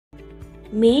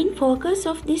Main focus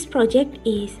of this project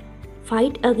is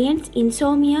fight against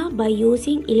insomnia by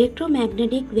using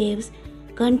electromagnetic waves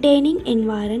containing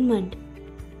environment.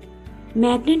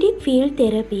 Magnetic field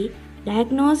therapy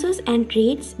diagnoses and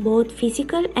treats both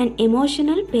physical and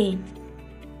emotional pain.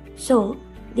 So,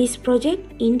 this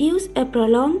project induces a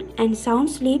prolonged and sound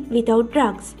sleep without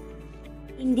drugs.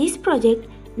 In this project,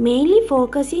 mainly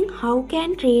focusing how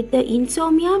can treat the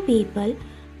insomnia people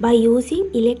by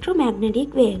using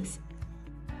electromagnetic waves.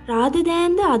 Rather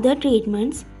than the other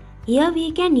treatments, here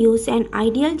we can use an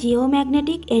ideal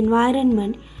geomagnetic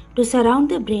environment to surround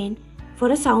the brain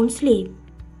for a sound sleep.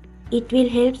 It will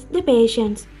help the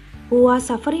patients who are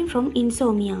suffering from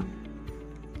insomnia.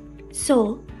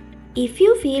 So, if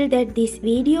you feel that this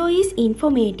video is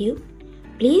informative,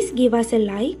 please give us a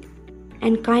like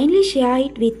and kindly share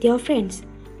it with your friends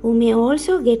who may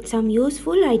also get some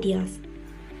useful ideas.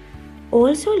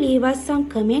 Also leave us some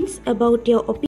comments about your opinion